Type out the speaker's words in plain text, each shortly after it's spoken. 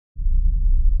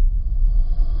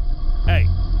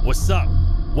What's up?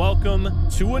 Welcome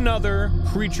to another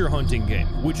creature hunting game,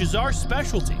 which is our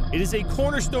specialty. It is a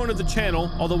cornerstone of the channel,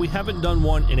 although we haven't done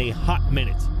one in a hot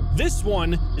minute. This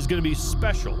one is going to be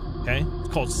special, okay? It's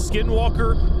called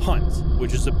Skinwalker Hunt,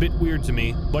 which is a bit weird to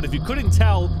me, but if you couldn't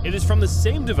tell, it is from the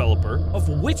same developer of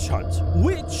Witch Hunt,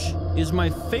 which is my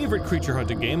favorite creature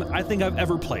hunting game I think I've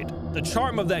ever played. The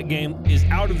charm of that game is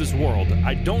out of this world.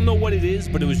 I don't know what it is,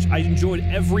 but I enjoyed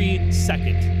every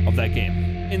second of that game.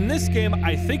 In this game,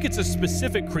 I think it's a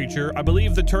specific creature. I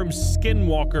believe the term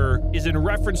Skinwalker is in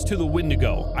reference to the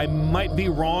Wendigo. I might be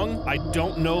wrong. I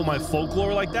don't know my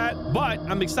folklore like that, but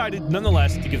I'm excited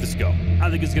nonetheless to give this a go. I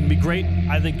think it's going to be great.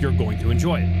 I think you're going to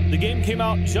enjoy it. The game came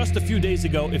out just a few days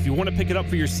ago. If you want to pick it up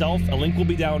for yourself, a link will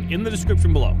be down in the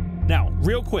description below. Now,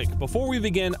 real quick, before we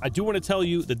begin, I do want to tell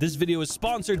you that this video is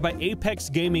sponsored by Apex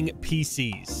Gaming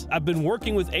PCs. I've been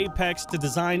working with Apex to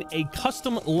design a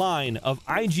custom line of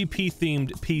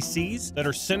IGP-themed PCs that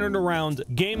are centered around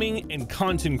gaming and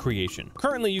content creation.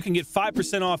 Currently, you can get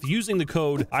 5% off using the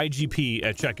code IGP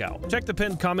at checkout. Check the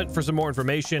pinned comment for some more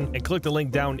information and click the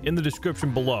link down in the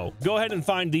description below. Go ahead and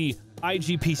find the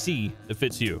IGPC that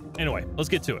fits you. Anyway, let's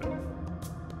get to it.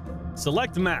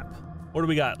 Select map. What do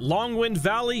we got? Longwind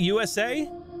Valley, USA?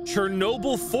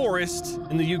 Chernobyl Forest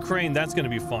in the Ukraine. That's going to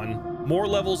be fun. More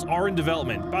levels are in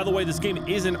development. By the way, this game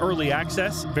is in early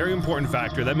access. Very important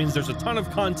factor. That means there's a ton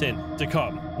of content to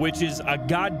come, which is a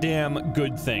goddamn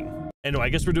good thing. Anyway, I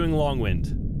guess we're doing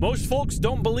Longwind. Most folks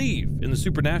don't believe in the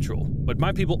supernatural, but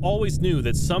my people always knew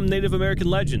that some Native American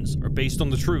legends are based on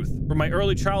the truth. From my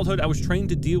early childhood, I was trained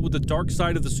to deal with the dark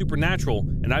side of the supernatural,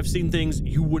 and I've seen things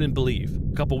you wouldn't believe.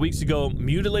 A couple weeks ago,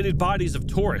 mutilated bodies of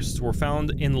tourists were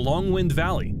found in Longwind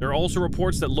Valley. There are also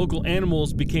reports that local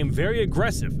animals became very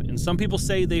aggressive, and some people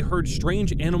say they heard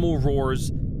strange animal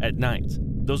roars at night.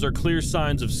 Those are clear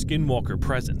signs of Skinwalker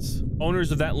presence.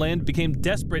 Owners of that land became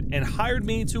desperate and hired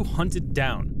me to hunt it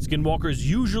down. Skinwalkers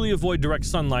usually avoid direct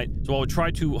sunlight, so I would try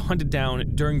to hunt it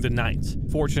down during the night.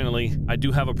 Fortunately, I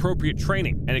do have appropriate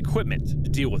training and equipment to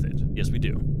deal with it. Yes, we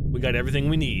do. We got everything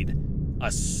we need.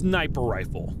 A sniper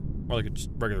rifle, or like a just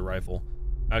regular rifle.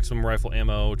 Maximum rifle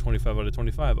ammo, 25 out of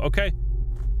 25. Okay,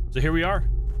 so here we are.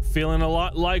 Feeling a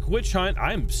lot like Witch Hunt.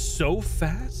 I'm so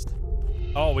fast.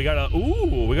 Oh, we got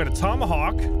a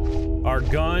tomahawk. Our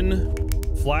gun,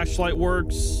 flashlight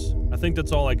works. I think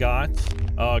that's all I got.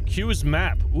 Q's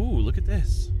map. Ooh, look at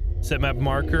this. Set map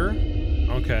marker.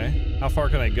 Okay. How far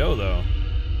can I go though?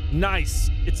 Nice.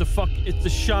 It's a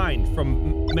shine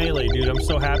from Melee, dude. I'm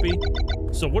so happy.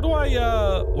 So what do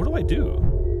I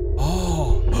do?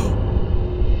 Oh.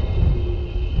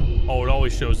 Oh, it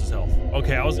always shows his health.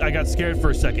 Okay, I got scared for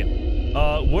a second.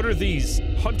 What are these?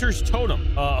 Hunter's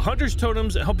Totem. Hunter's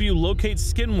Totems help you locate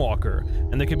Skinwalker,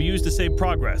 and they can be used to save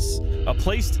progress.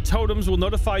 Placed totems will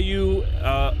notify you,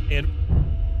 and...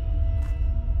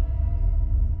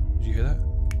 Did you hear that?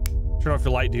 Turn off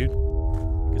your light, dude.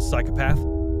 Like a psychopath.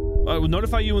 Will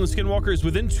notify you when the Skinwalker is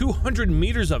within 200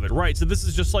 meters of it. Right, so this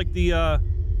is just like the,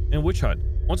 in Witch Hunt.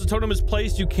 Once a totem is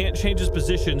placed, you can't change its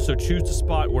position, so choose the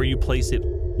spot where you place it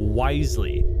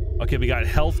wisely. Okay, we got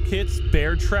health kits,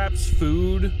 bear traps,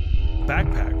 food,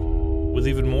 backpack with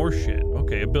even more shit.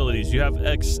 Okay, abilities. You have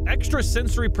extra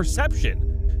sensory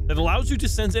perception that allows you to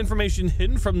sense information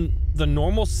hidden from the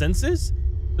normal senses.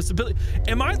 This ability.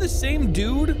 Am I the same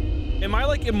dude? Am I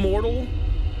like immortal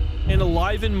and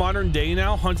alive in modern day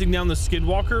now, hunting down the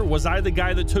Skinwalker? Was I the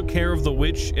guy that took care of the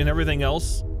witch and everything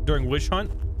else during Witch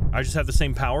Hunt? I just have the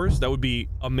same powers? That would be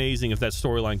amazing if that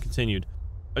storyline continued.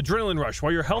 Adrenaline rush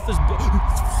while your health is...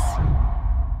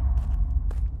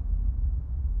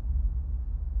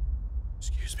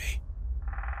 Excuse me.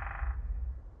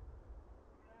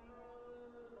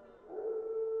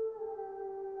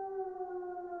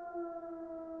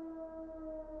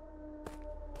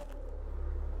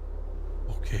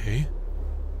 Okay.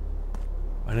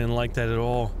 I didn't like that at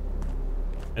all.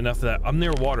 Enough of that. I'm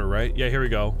near water, right? Yeah, here we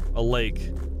go. A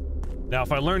lake. Now,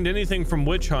 if I learned anything from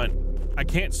Witch Hunt, I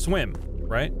can't swim,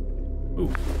 right? Ooh.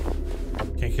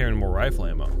 Can't carry any more rifle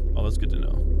ammo. Oh, that's good to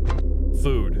know.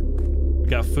 Food. We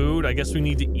got food. I guess we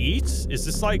need to eat. Is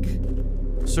this like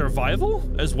survival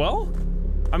as well?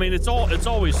 I mean, it's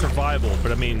always survival,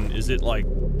 but I mean, is it like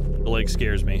the lake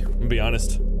scares me? I'm gonna be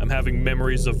honest. I'm having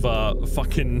memories of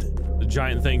fucking the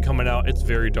giant thing coming out. It's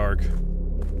very dark.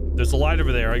 There's a light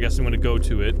over there. I guess I'm gonna go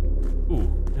to it.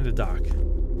 Ooh, and a dock.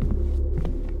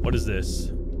 What is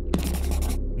this?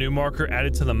 New marker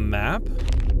added to the map?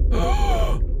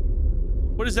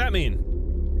 What does that mean?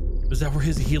 Is that where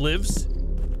he lives?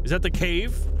 Is that the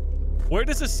cave? Where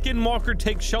does a Skinwalker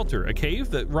take shelter? A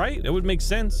cave? Right? That would make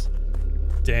sense.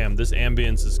 Damn, this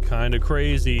ambience is kind of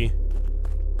crazy.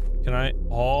 Can I?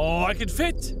 Oh, I can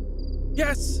fit.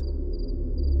 Yes.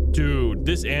 Dude,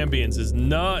 this ambience is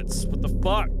nuts. What the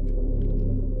fuck?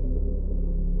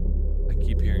 I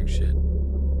keep hearing shit.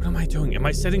 What am I doing? Am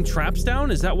I setting traps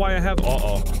down? Is that why I have...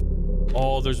 Uh-oh.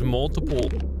 Oh, there's multiple,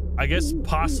 I guess,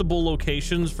 possible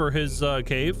locations for his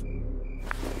cave.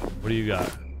 What do you got?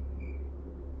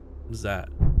 What is that?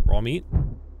 Raw meat?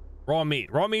 Raw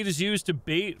meat. Raw meat is used to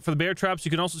bait for the bear traps.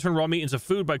 You can also turn raw meat into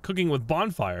food by cooking with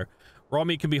bonfire. Raw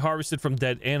meat can be harvested from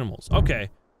dead animals. Okay.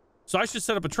 So I should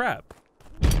set up a trap.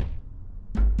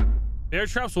 Bear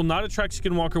traps will not attract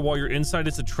Skinwalker while you're inside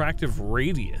its attractive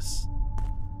radius.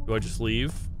 Do I just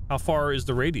leave? How far is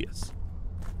the radius?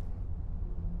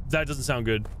 That doesn't sound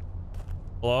good.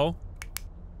 Hello?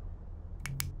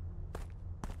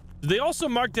 Did they also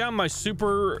mark down my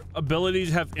super ability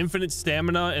to have infinite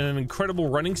stamina and an incredible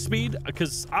running speed?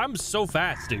 Because I'm so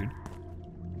fast, dude.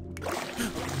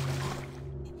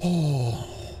 Oh,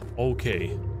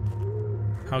 okay.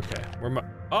 Okay, where am I?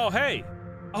 Oh, hey.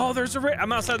 Oh, there's a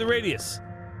I'm outside the radius.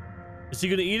 Is he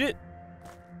gonna eat it?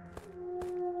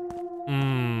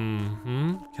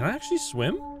 Mm-hmm. Can I actually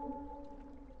swim?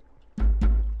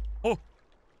 Oh,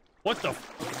 what the?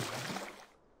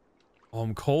 Oh,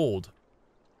 I'm cold.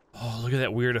 Oh, look at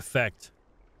that weird effect.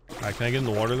 All right, can I get in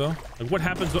the water though? Like, what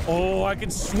happens? Oh, I can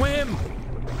swim.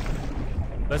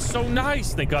 That's so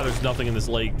nice. Thank God there's nothing in this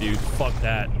lake, dude. Fuck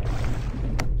that.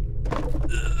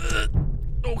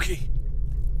 Okay.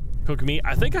 Cook meat.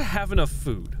 I think I have enough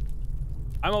food.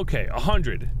 I'm okay.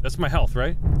 100. That's my health,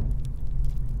 right?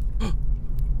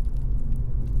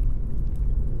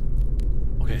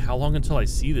 Okay, how long until I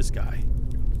see this guy?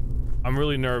 I'm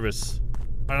really nervous.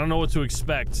 I don't know what to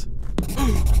expect.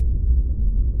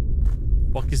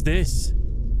 Fuck is this?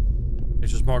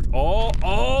 It's just marked.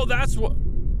 Oh, that's what.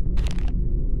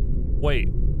 Wait.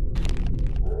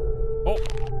 Oh,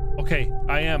 okay.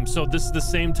 I am. So this is the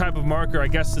same type of marker. I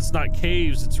guess it's not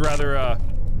caves. It's rather,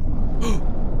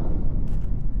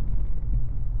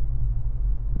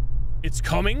 it's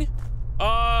coming?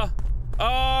 No,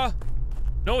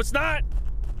 it's not.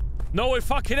 No, it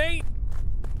fucking ain't.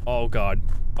 Oh, God.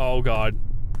 Oh, God.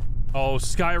 Oh,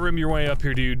 Skyrim your way up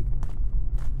here, dude.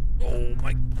 Oh,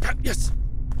 my God. Yes.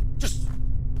 Just.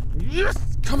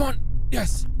 Yes. Come on.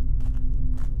 Yes.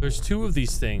 There's two of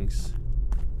these things.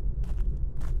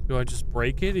 Do I just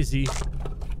break it? Is he...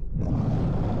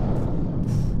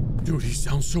 Dude, he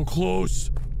sounds so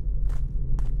close.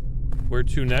 Where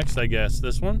to next, I guess?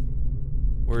 This one?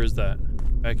 Where is that?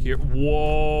 Back here.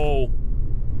 Whoa.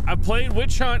 I played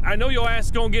Witch Hunt. I know your ass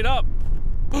gonna get up.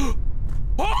 Oh!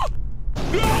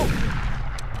 No!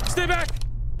 Stay back!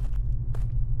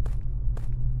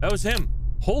 That was him.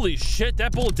 Holy shit,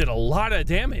 that bullet did a lot of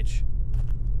damage.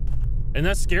 And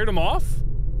that scared him off?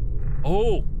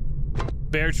 Oh.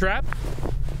 Bear trap.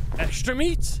 Extra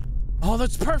meat. Oh,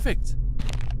 that's perfect.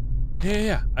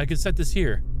 Yeah. I can set this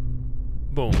here.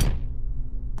 Boom.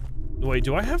 Wait,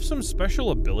 do I have some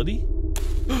special ability?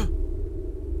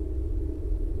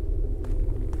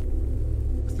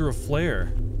 Through a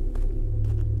flare.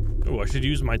 Oh, I should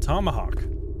use my tomahawk.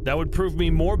 That would prove me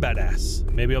more badass.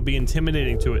 Maybe I'll be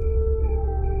intimidating to it.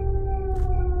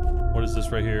 What is this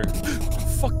right here?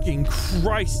 Fucking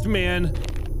Christ, man.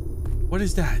 What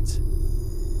is that?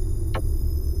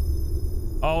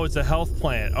 Oh, it's a health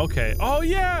plant. Okay. Oh,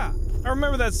 yeah. I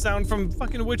remember that sound from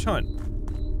fucking Witch Hunt.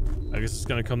 I guess it's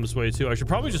gonna come this way, too. I should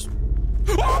probably just...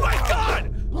 Oh, my God!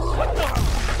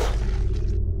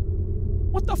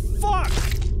 What the fuck?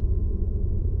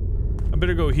 I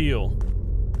better go heal.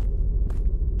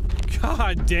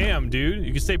 God damn, dude.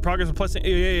 You can save progress with plus...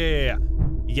 Yeah.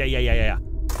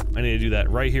 I need to do that.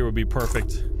 Right here would be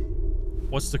perfect.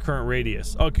 What's the current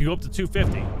radius? Oh, it can go up to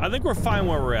 250. I think we're fine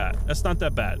where we're at. That's not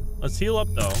that bad. Let's heal up,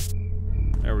 though.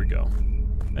 There we go.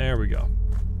 There we go.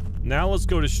 Now let's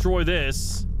go destroy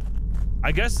this.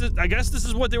 I guess this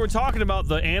is what they were talking about.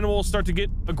 The animals start to get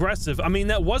aggressive. I mean,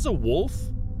 that was a wolf.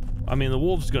 I mean, the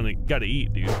wolf's gotta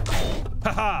eat, dude.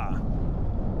 Haha.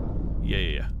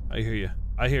 Yeah. I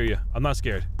hear you. I'm not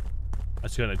scared.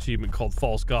 That's got an achievement called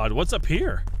False God. What's up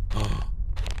here?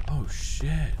 Oh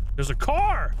shit. There's a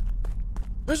car.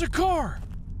 There's a car.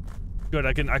 Good.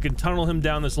 I can tunnel him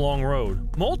down this long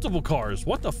road. Multiple cars.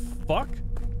 What the fuck?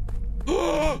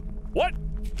 What?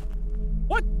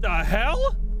 What the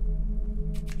hell?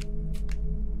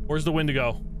 Where's the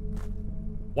Wendigo?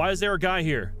 Why is there a guy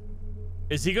here?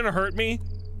 Is he gonna hurt me?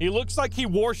 He looks like he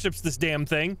worships this damn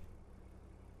thing.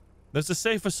 That's a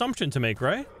safe assumption to make,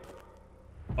 right?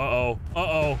 Uh-oh.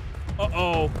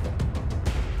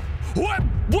 What?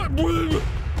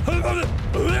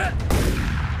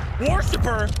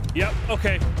 Worshipper? Yep,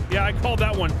 okay. Yeah, I called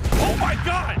that one. Oh my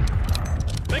God!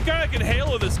 Thank God I can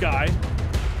halo this guy.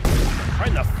 Right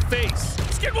in the face.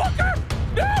 Skinwalker!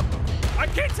 No! I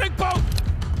can't take both!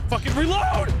 Fucking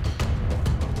reload!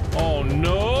 Oh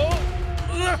no!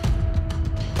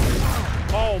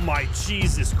 Oh my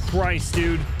Jesus Christ,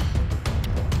 dude.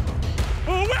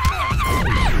 Oh,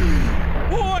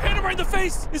 I hit him right in the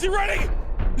face! Is he ready?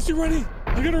 Is he ready?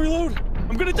 I gotta reload.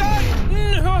 I'm gonna die!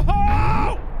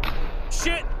 No!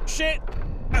 Shit, shit.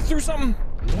 I threw something.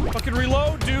 Fucking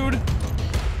reload, dude.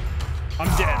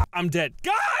 I'm dead. I'm dead.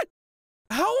 God!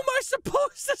 How am I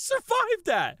supposed to survive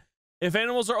that? If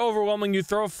animals are overwhelming, you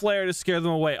throw a flare to scare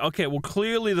them away. Okay, well,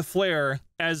 clearly the flare,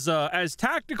 as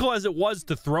tactical as it was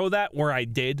to throw that where I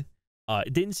did,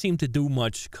 it didn't seem to do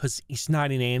much because he's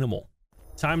not an animal.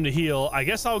 Time to heal. I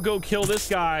guess I'll go kill this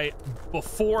guy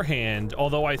beforehand,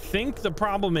 although I think the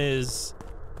problem is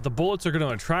the bullets are going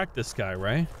to attract this guy,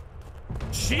 right?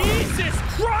 Jesus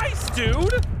Christ,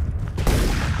 dude!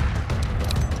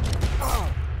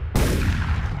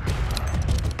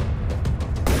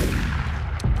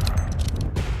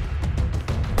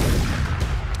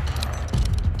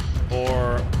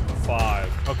 Four, five.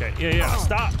 Okay, yeah,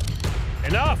 stop.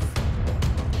 Enough.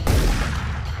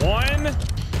 One.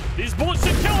 These bullets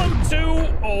should kill him. Two.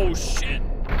 Oh, shit.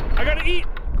 I gotta eat.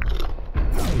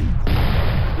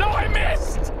 No, I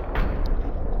missed.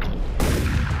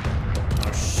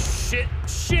 Oh, shit,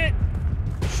 shit,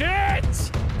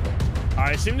 shit.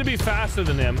 I seem to be faster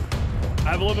than him. I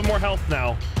have a little bit more health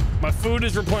now. My food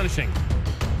is replenishing.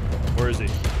 Where is he?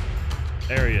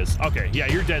 There he is. Okay, yeah,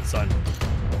 you're dead, son.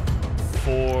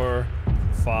 4,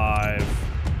 5.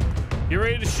 You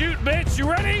ready to shoot, bitch? You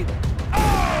ready?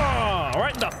 Oh,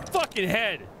 right in the fucking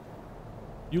head.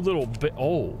 You little bit.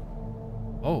 Oh.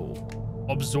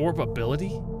 Absorb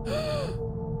ability?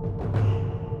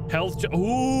 Health.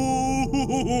 Ooh.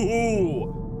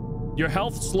 Your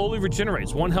health slowly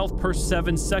regenerates. 1 health per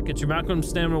 7 seconds. Your maximum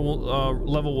stamina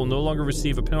level will no longer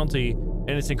receive a penalty, and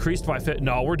it's increased by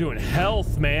No, we're doing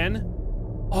health, man.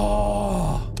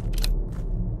 Oh.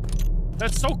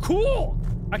 That's so cool!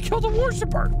 I killed a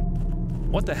worshiper!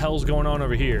 What the hell's going on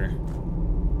over here?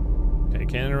 Okay,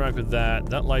 can't interact with that.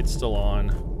 That light's still on.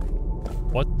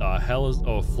 What the hell is...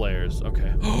 Oh, flares.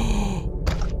 Okay.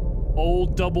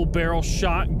 Old double barrel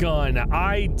shotgun.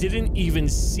 I didn't even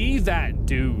see that,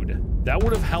 dude. That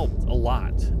would have helped a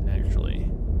lot, actually.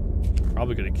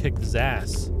 Probably gonna kick his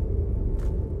ass.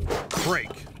 Break.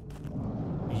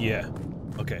 Yeah.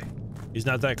 Okay. He's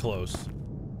not that close.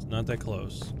 It's not that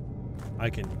close. I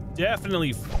can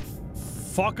definitely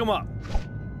fuck him up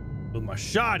with my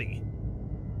shotty.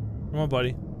 Come on,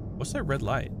 buddy. What's that red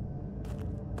light?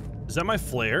 Is that my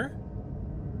flare?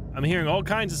 I'm hearing all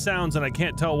kinds of sounds and I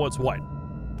can't tell what's what.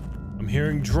 I'm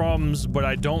hearing drums, but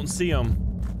I don't see them.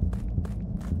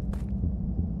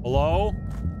 Hello?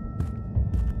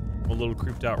 I'm a little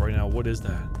creeped out right now. What is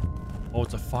that? Oh,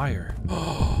 it's a fire.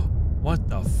 What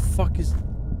the fuck is...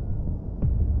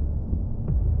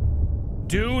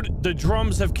 Dude, the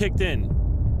drums have kicked in.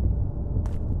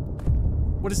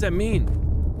 What does that mean?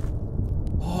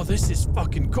 Oh, this is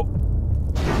fucking cool.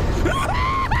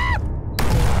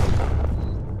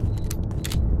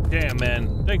 Damn,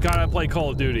 man. Thank God I play Call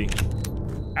of Duty.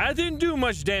 I didn't do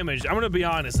much damage. I'm gonna be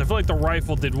honest. I feel like the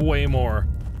rifle did way more.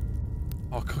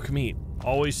 Oh, cook meat.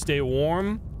 Always stay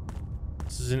warm.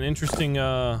 This is an interesting,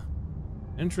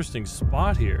 interesting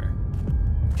spot here.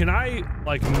 Can I,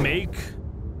 like, make...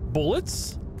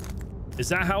 bullets? Is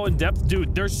that how in depth?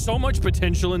 Dude, there's so much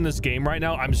potential in this game right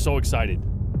now. I'm so excited.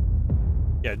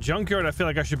 Yeah, junkyard, I feel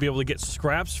like I should be able to get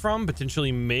scraps from,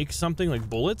 potentially make something like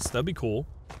bullets. That'd be cool.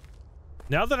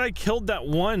 Now that I killed that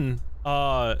one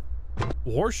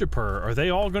worshiper, have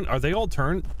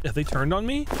they turned on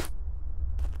me?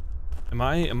 Am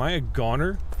I a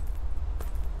goner?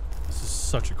 This is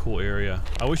such a cool area.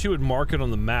 I wish you would mark it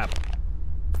on the map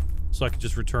so I could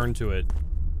just return to it.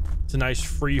 It's a nice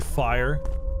free fire.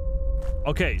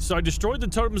 Okay, so I destroyed the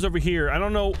totems over here. I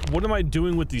don't know, what am I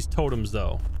doing with these totems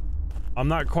though? I'm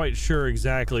not quite sure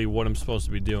exactly what I'm supposed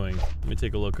to be doing. Let me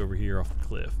take a look over here off the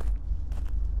cliff.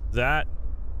 That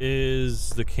is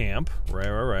the camp.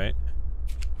 Right.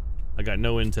 I got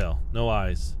no intel, no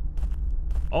eyes.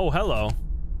 Oh, hello.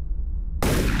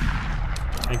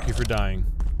 Thank you for dying.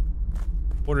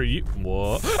 What are you?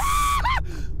 What?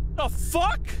 The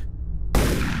fuck?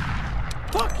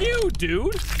 Fuck you,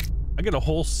 dude. I get a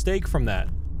whole steak from that,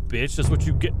 bitch. That's what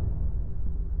you get.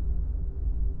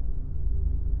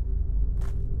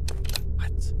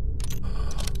 What?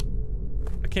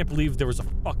 I can't believe there was a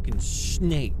fucking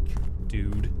snake,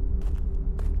 dude.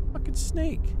 Fucking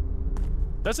snake.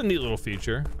 That's a neat little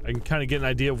feature. I can kind of get an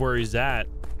idea of where he's at.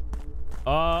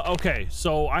 Okay,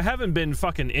 so I haven't been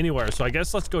fucking anywhere, so I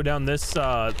guess let's go down this,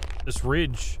 this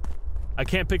ridge. I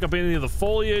can't pick up any of the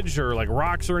foliage or, like,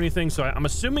 rocks or anything, so I'm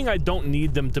assuming I don't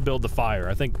need them to build the fire.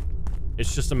 I think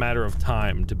it's just a matter of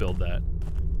time to build that,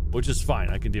 which is fine.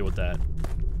 I can deal with that.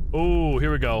 Oh,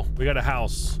 here we go. We got a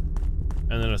house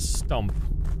and then a stump.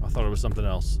 I thought it was something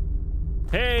else.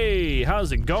 Hey,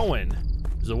 how's it going?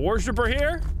 Is a worshiper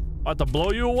here? About to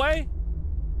blow you away?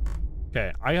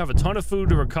 Okay, I have a ton of food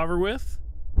to recover with.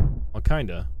 Well,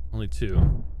 kinda. Only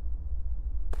 2.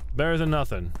 Better than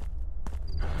nothing.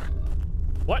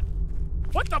 What?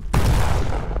 What the?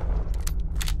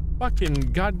 Fucking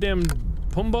goddamn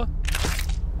Pumbaa.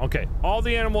 Okay, all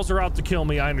the animals are out to kill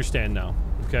me. I understand now.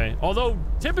 Okay, although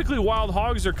typically wild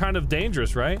hogs are kind of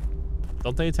dangerous, right?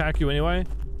 Don't they attack you anyway?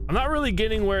 I'm not really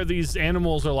getting where these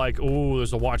animals are like, oh,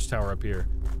 there's a watchtower up here.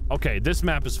 Okay, this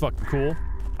map is fucking cool.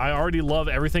 I already love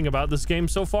everything about this game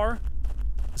so far.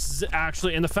 This is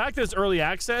actually, and the fact that it's early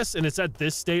access and it's at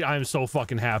this state, I'm so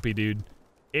fucking happy, dude.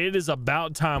 It is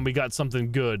about time we got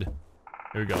something good.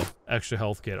 There we go. Extra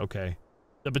health kit. Okay.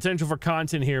 The potential for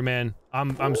content here, man.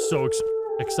 I'm so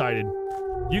excited.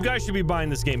 You guys should be buying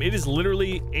this game. It is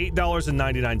literally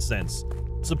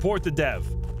 $8.99. Support the dev.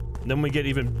 And then we get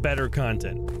even better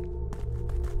content.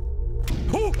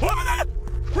 Oh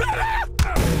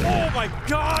my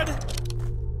god!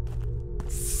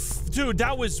 Dude,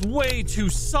 that was way too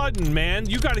sudden, man.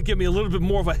 You gotta give me a little bit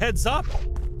more of a heads up.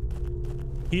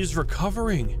 He's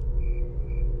recovering.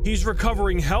 He's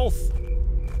recovering health.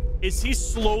 Is he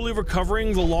slowly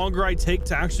recovering the longer I take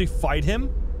to actually fight him?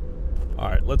 All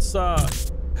right, let's,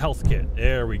 health kit.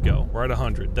 There we go. We're at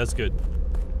 100. That's good.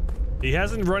 He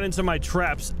hasn't run into my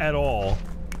traps at all.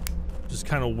 Just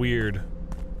kind of weird.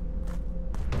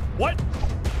 What?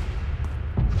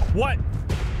 What?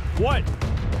 What?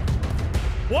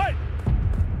 What?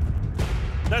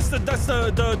 That's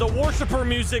the worshiper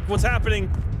music. What's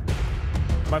happening?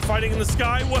 Am I fighting in the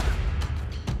sky? What?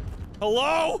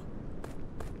 Hello?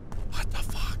 What the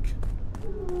fuck?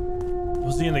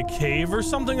 Was he in a cave or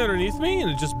something underneath me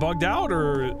and it just bugged out,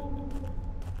 or?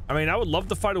 I mean, I would love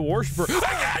to fight a worshiper.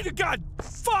 God,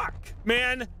 fuck,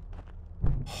 man.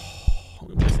 Oh,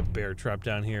 there's a bear trap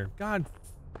down here. God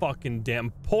fucking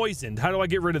damn, poisoned. How do I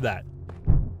get rid of that?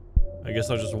 I guess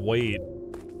I'll just wait.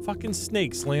 Fucking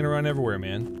snakes laying around everywhere,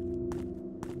 man.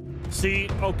 See,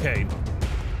 okay.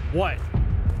 What?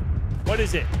 What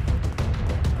is it?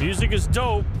 Music is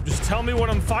dope. Just tell me what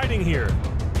I'm fighting here.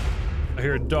 I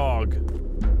hear a dog.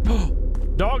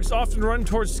 Dogs often run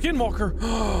towards Skinwalker.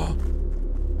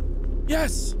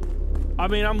 Yes. I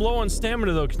mean, I'm low on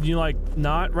stamina though. Can you like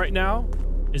not right now?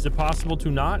 Is it possible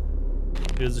to not?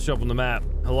 It doesn't show up on the map.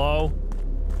 Hello?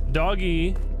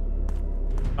 Doggy.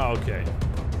 Oh, okay.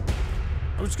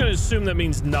 I'm just gonna assume that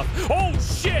means nothing. Oh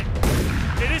shit!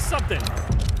 It is something.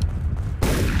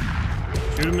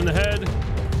 Shoot him in the head.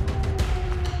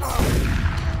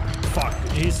 Fuck,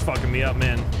 he's fucking me up,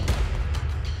 man.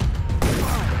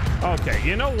 Okay,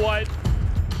 you know what?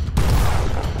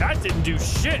 That didn't do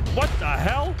shit. What the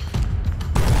hell?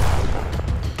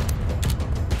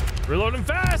 Reloading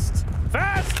fast!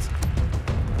 Fast!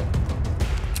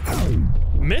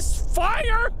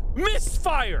 Misfire?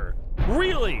 Misfire!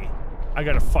 Really? I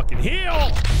gotta fucking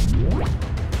heal!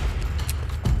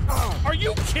 Are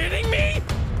you kidding me?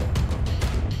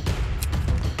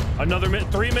 Another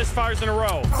 3 misfires in a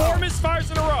row. 4 misfires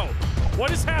in a row.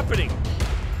 What is happening?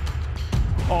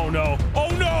 Oh no. Oh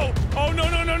no! Oh no,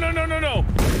 no, no, no, no, no, no!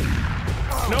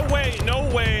 No way, no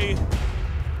way.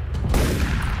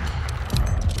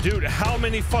 Dude, how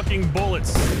many fucking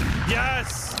bullets?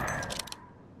 Yes!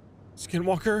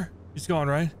 Skinwalker? He's gone,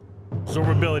 right?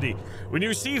 Absorbability. When you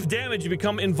receive damage, you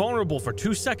become invulnerable for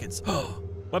 2 seconds.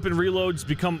 Weapon reloads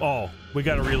become... Oh, we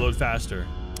gotta reload faster.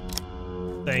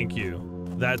 Thank you.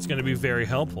 That's gonna be very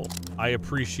helpful. I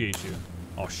appreciate you.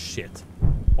 Oh, shit.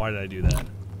 Why did I do that?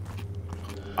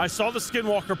 I saw the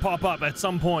Skinwalker pop up at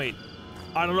some point.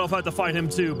 I don't know if I have to fight him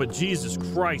too, but Jesus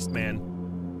Christ, man.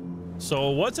 So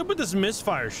what's up with this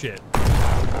misfire shit?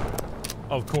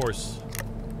 Of course.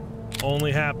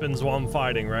 Only happens while I'm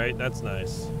fighting, right? That's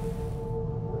nice.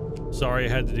 Sorry I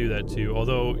had to do that too.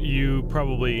 Although you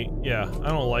probably... Yeah, I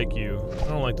don't like you. I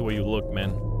don't like the way you look,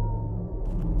 man.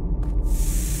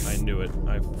 I knew it.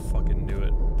 I fucking knew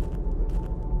it.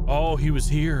 Oh, he was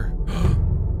here.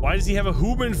 Why does he have a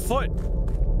human foot?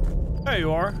 There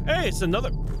you are. Hey, it's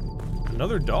another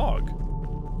dog.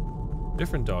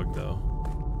 Different dog though.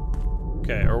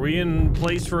 Okay, are we in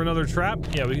place for another trap?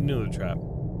 Yeah, we can do another trap.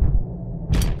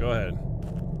 Go ahead.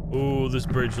 Ooh, this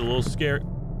bridge is a little scary.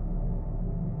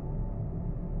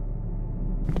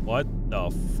 What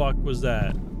the fuck was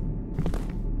that?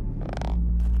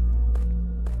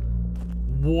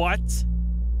 What?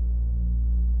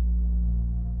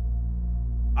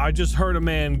 I just heard a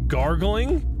man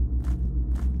gargling.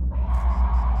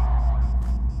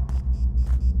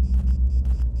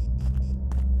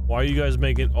 Why are you guys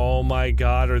making... Oh my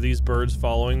god, are these birds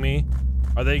following me?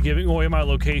 Are they giving away my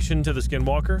location to the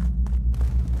Skinwalker?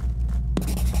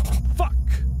 Fuck!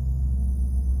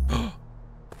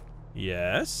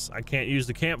 Yes, I can't use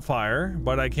the campfire,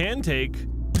 but I can take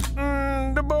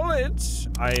the bullets.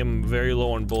 I am very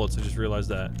low on bullets, I just realized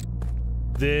that.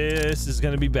 This is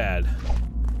gonna be bad.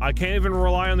 I can't even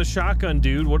rely on the shotgun,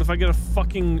 dude. What if I get a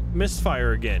fucking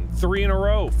misfire again? 3 in a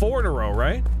row, 4 in a row,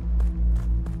 right?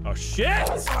 Oh shit!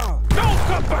 No,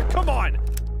 come on!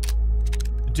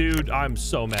 Dude, I'm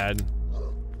so mad.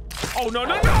 Oh no,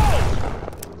 no, no!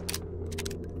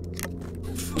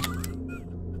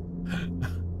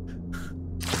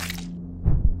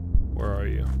 Where are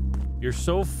you? You're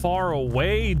so far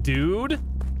away, dude.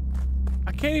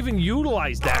 I can't even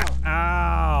utilize that.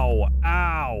 Ow,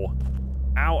 ow,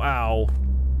 ow, ow.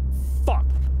 Fuck.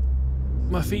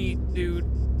 My feet, dude.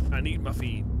 I need my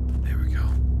feet. There we go.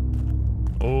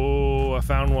 Oh, I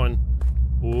found one.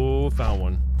 Oh, found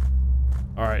one.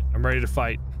 All right, I'm ready to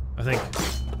fight. I think.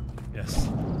 Yes.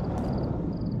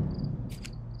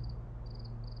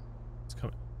 It's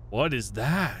coming. What is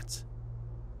that?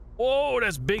 Oh,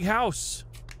 that's big house.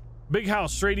 Big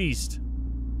house, straight east.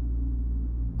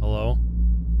 Hello?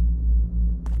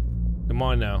 Come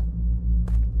on now.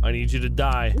 I need you to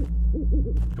die.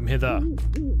 Come hither.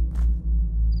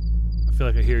 I feel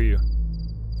like I hear you.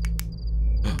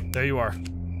 There you are.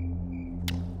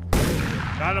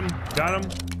 Got him. Got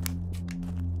him.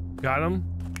 Got him.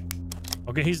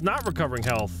 Okay, he's not recovering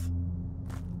health.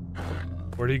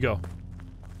 Where'd he go?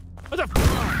 What the?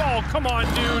 Oh, come on,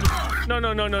 dude. No,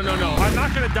 no, no, no, no, no. I'm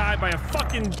not gonna die by a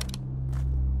fucking...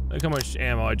 Look how much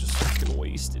ammo I just fucking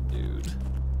wasted, dude.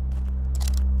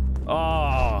 Oh,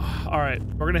 all right.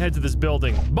 We're gonna head to this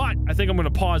building, but I think I'm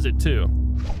gonna pause it too.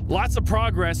 Lots of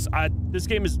progress. This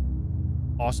game is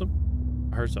awesome.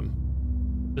 I heard some.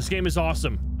 This game is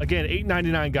awesome. Again,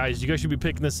 $8.99, guys. You guys should be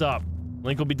picking this up.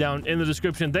 Link will be down in the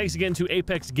description. Thanks again to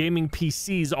Apex Gaming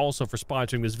PCs also for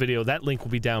sponsoring this video. That link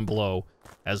will be down below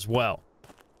as well.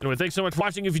 Anyway, thanks so much for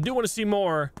watching. If you do want to see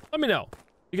more, let me know.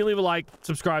 You can leave a like,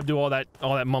 subscribe, do all that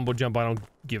mumbo jumbo I don't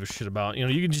give a shit about. You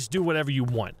know, you can just do whatever you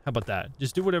want. How about that?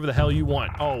 Just do whatever the hell you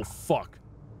want. Oh, fuck.